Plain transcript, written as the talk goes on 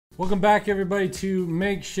Welcome back everybody to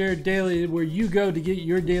Make Share Daily, where you go to get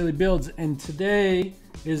your daily builds. And today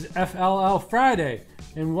is FLL Friday.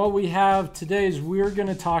 And what we have today is we're going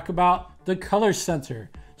to talk about the color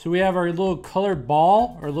sensor. So we have our little color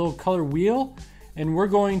ball, our little color wheel, and we're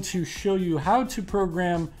going to show you how to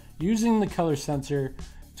program using the color sensor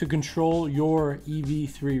to control your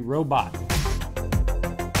EV3 robot.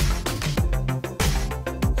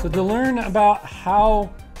 So to learn about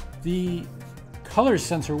how the color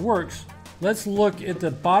sensor works, let's look at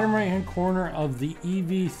the bottom right hand corner of the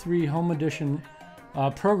EV3 Home Edition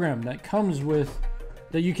program that comes with,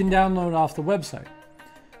 that you can download off the website.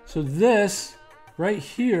 So this right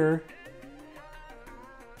here,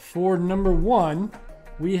 for number one,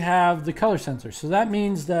 we have the color sensor. So that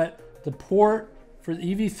means that the port for the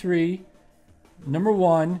EV3 number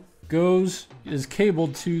one is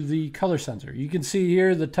cabled to the color sensor. You can see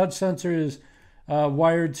here the touch sensor is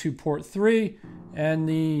wired to port 3, and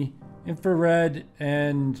the infrared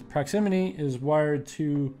and proximity is wired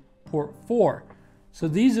to port 4. So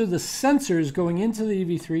these are the sensors going into the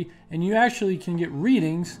EV3, and you actually can get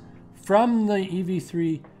readings from the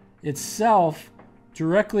EV3 itself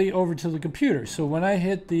directly over to the computer. So when I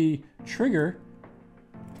hit the trigger,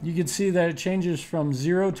 you can see that it changes from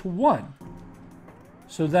 0 to 1.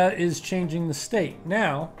 So that is changing the state.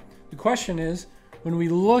 Now, the question is, when we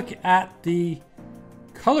look at the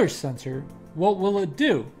color sensor, what will it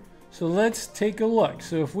do? So let's take a look.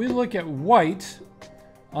 So if we look at white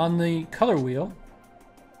on the color wheel,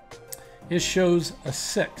 it shows a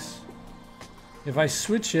 6. If I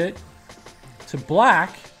switch it to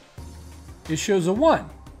black, it shows a 1.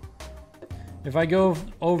 If I go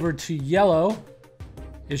over to yellow,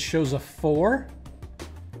 it shows a 4.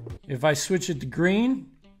 If I switch it to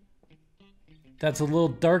green, that's a little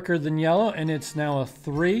darker than yellow, and it's now a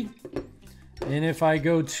 3. And if I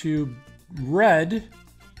go to red,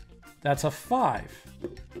 that's a 5.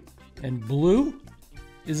 And blue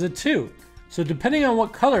is a 2. So depending on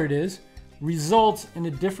what color it is, results in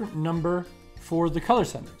a different number for the color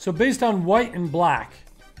sensor. So based on white and black,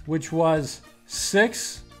 which was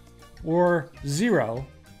 6 or 0,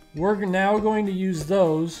 we're now going to use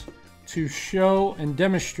those to show and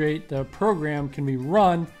demonstrate the program can be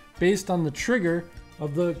run based on the trigger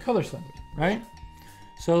of the color sensor, right?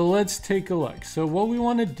 So let's take a look. So what we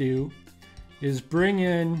want to do is bring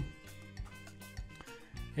in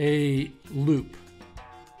a loop.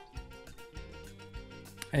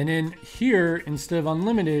 And in here, instead of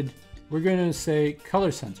unlimited, we're going to say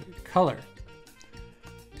color sensor, color.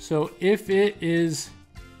 So if it is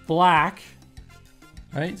black,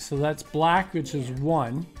 right? So that's black, which is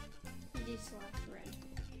 1. Deselect red.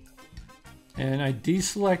 And I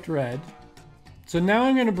deselect red. So now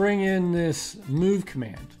I'm going to bring in this move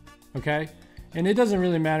command, okay? And it doesn't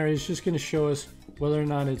really matter. It's just going to show us whether or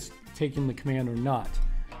not it's taking the command or not.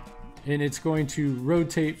 And it's going to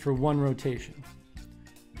rotate for 1 rotation.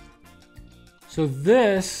 So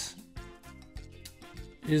this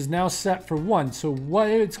is now set for 1. So what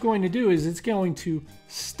it's going to do is it's going to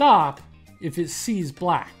stop if it sees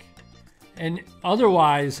black. And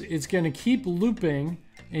otherwise, it's going to keep looping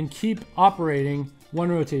and keep operating 1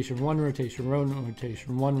 rotation, 1 rotation, 1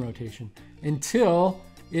 rotation, 1 rotation, until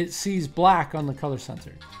it sees black on the color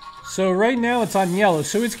sensor. So right now it's on yellow,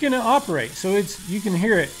 so it's going to operate. So you can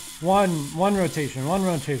hear it, 1 rotation, 1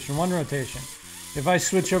 rotation, 1 rotation. If I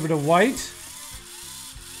switch over to white,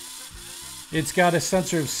 it's got a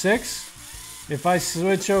sensor of 6. If I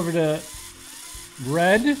switch over to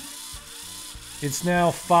red, it's now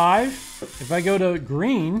 5. If I go to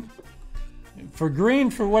green, for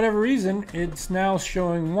whatever reason, it's now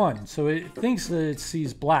showing 1. So it thinks that it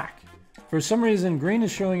sees black. For some reason, green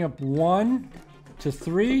is showing up 1 to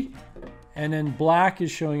 3, and then black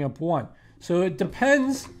is showing up 1. So it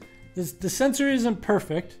depends. The sensor isn't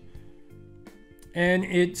perfect, and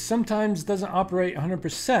it sometimes doesn't operate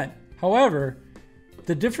 100%. However,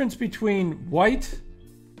 the difference between white,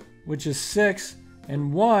 which is 6,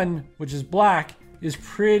 and 1, which is black, is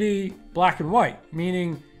pretty black and white,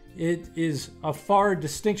 meaning it is a far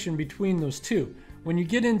distinction between those two. When you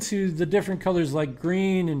get into the different colors like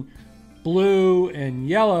green and blue and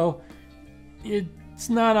yellow, it's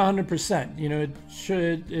not 100%. You know,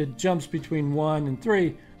 it jumps between 1 and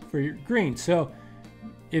 3 for your green. So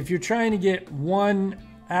if you're trying to get one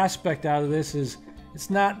aspect out of this, it's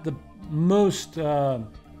not the most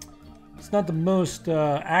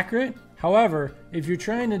accurate. However, if you're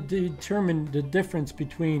trying to determine the difference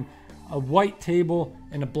between a white table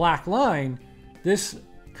and a black line, this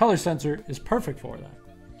color sensor is perfect for that.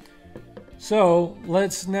 So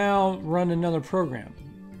let's now run another program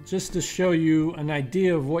just to show you an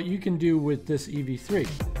idea of what you can do with this EV3.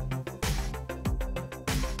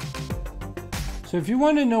 So if you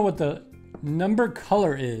want to know what the number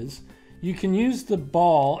color is, you can use the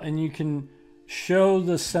ball and you can show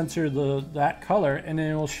the sensor that color, and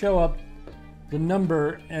then it will show up the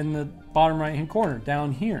number in the bottom right hand corner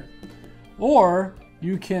down here. Or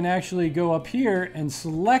you can actually go up here and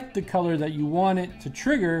select the color that you want it to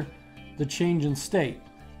trigger the change in state.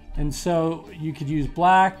 And so you could use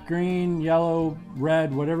black, green, yellow,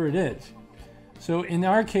 red, whatever it is. So in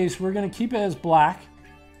our case, we're going to keep it as black.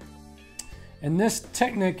 And this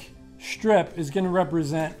Technic strip is going to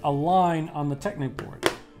represent a line on the Technic board.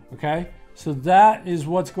 Okay, so that is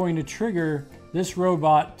what's going to trigger this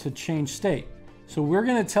robot to change state. So we're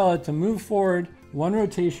going to tell it to move forward one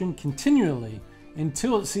rotation continually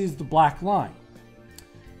until it sees the black line.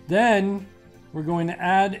 Then we're going to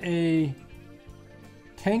add a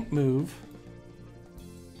tank move.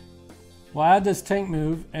 We'll add this tank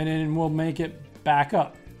move and then we'll make it back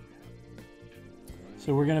up.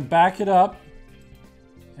 So we're going to back it up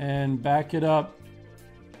and back it up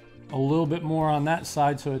a little bit more on that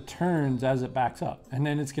side so it turns as it backs up, and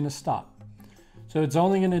then it's going to stop. So it's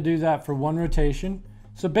only going to do that for one rotation.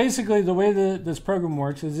 So basically the way that this program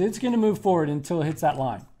works is it's going to move forward until it hits that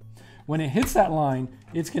line. When it hits that line,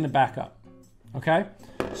 it's going to back up. Okay,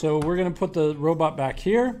 so we're going to put the robot back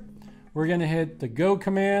here. We're going to hit the go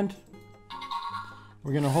command.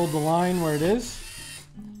 We're going to hold the line where it is,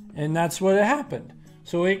 and that's what happened.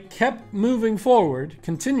 So it kept moving forward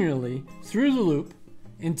continually through the loop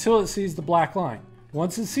until it sees the black line.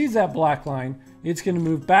 Once it sees that black line, it's going to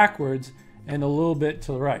move backwards and a little bit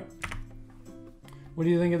to the right. What do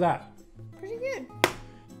you think of that? Pretty good.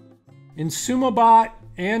 In SumoBot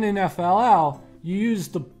and in FLL, you use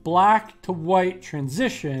the black to white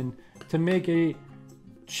transition to make a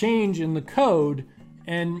change in the code,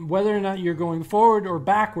 and whether or not you're going forward or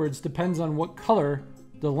backwards depends on what color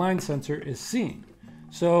the line sensor is seeing.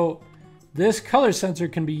 So this color sensor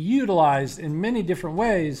can be utilized in many different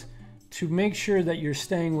ways to make sure that you're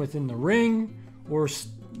staying within the ring or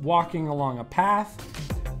walking along a path.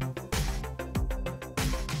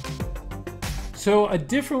 So a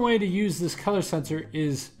different way to use this color sensor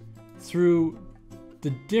is through the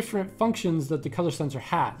different functions that the color sensor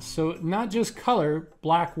has. So not just color,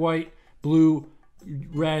 black, white, blue,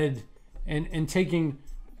 red, and taking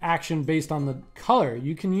action based on the color.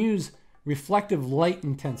 You can use reflective light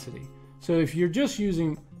intensity. So if you're just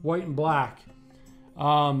using white and black,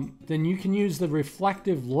 then you can use the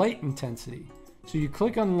reflective light intensity. So you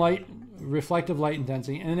click on reflective light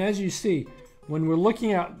intensity, and as you see, when we're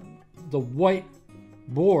looking at the white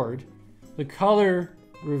board, the color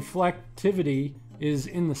reflectivity is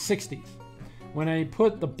in the 60s. When I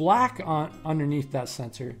put the black on underneath that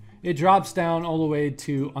sensor, it drops down all the way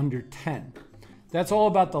to under 10. That's all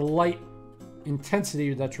about the light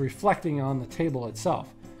intensity that's reflecting on the table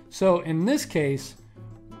itself. So in this case,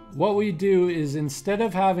 what we do is instead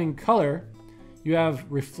of having color, you have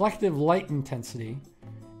reflective light intensity,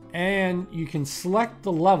 and you can select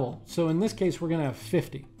the level. So in this case, we're going to have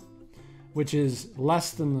 50, which is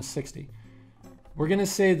less than the 60. We're going to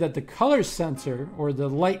say that the color sensor or the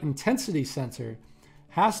light intensity sensor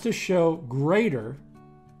has to show greater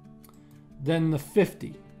than the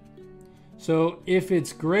 50. So if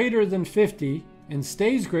it's greater than 50 and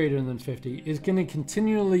stays greater than 50, it's going to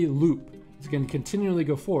continually loop. It's going to continually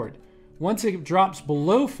go forward. Once it drops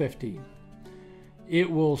below 50, it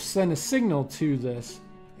will send a signal to this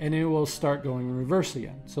and it will start going in reverse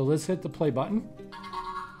again. So let's hit the play button.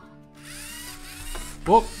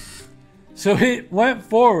 Whoop. So it went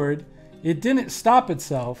forward. It didn't stop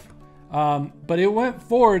itself, but it went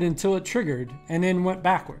forward until it triggered and then went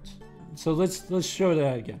backwards. So let's show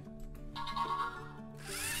that again.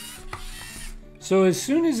 So as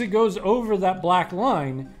soon as it goes over that black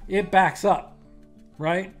line, it backs up,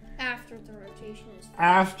 right? After the rotation is done.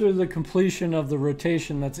 After the completion of the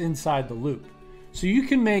rotation that's inside the loop. So you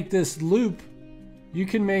can make this loop, you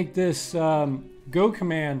can make this go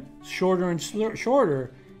command shorter and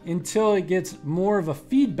shorter until it gets more of a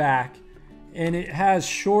feedback, and it has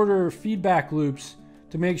shorter feedback loops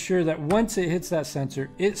to make sure that once it hits that sensor,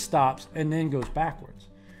 it stops and then goes backwards.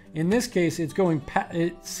 In this case, it's going,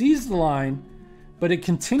 it sees the line, but it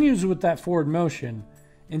continues with that forward motion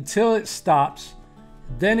until it stops,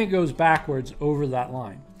 then it goes backwards over that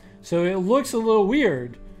line. So it looks a little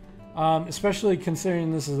weird, especially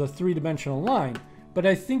considering this is a three-dimensional line, but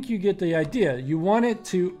I think you get the idea. You want it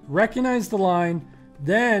to recognize the line,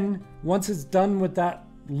 then once it's done with that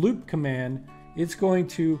loop command, it's going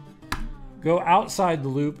to go outside the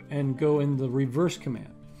loop and go in the reverse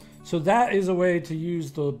command. So that is a way to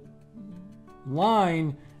use the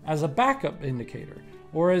line as a backup indicator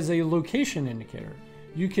or as a location indicator.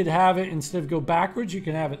 you could have it, instead of go backwards, you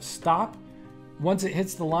can have it stop. Once it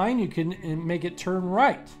hits the line, you can make it turn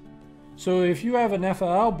right. So if you have an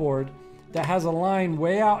FLL board that has a line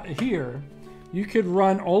way out here, you could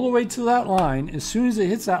run all the way to that line. As soon as it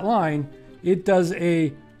hits that line, it does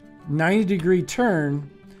a 90-degree turn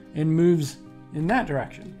and moves in that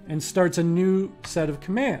direction and starts a new set of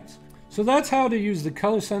commands. So that's how to use the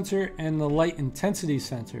color sensor and the light intensity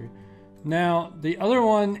sensor. Now, the other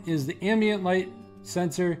one is the ambient light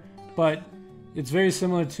sensor, but it's very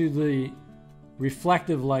similar to the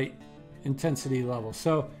reflective light intensity level.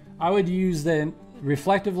 So I would use the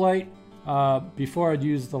reflective light before I'd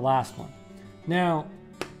use the last one. Now,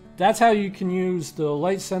 that's how you can use the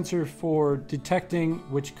light sensor for detecting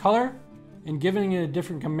which color and giving it a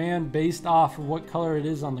different command based off of what color it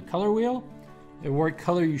is on the color wheel and what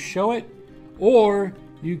color you show it. Or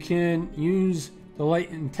you can use the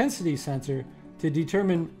light intensity sensor to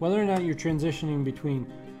determine whether or not you're transitioning between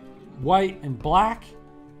white and black,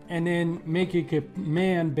 and then make a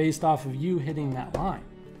command based off of you hitting that line.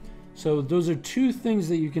 So those are two things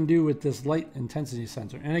that you can do with this light intensity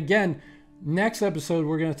sensor. And again, next episode,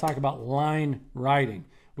 we're going to talk about line riding,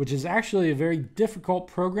 which is actually a very difficult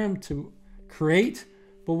program to create.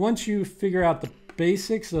 But once you figure out the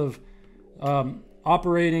basics of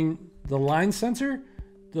operating the line sensor,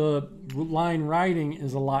 the line riding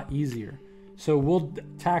is a lot easier. So we'll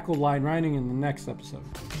tackle line riding in the next episode.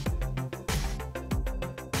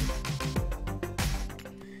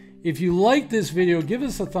 If you like this video, give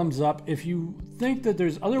us a thumbs up. If you think that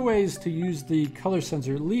there's other ways to use the color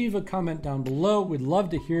sensor, leave a comment down below. We'd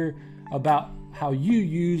love to hear about how you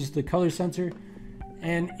use the color sensor.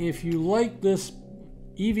 And if you like this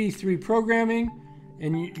EV3 programming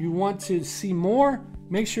and you want to see more,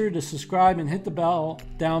 make sure to subscribe and hit the bell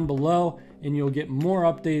down below, and you'll get more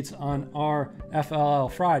updates on our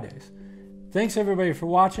FLL Fridays. Thanks everybody for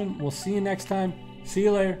watching. We'll see you next time. See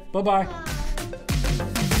you later. Bye-bye.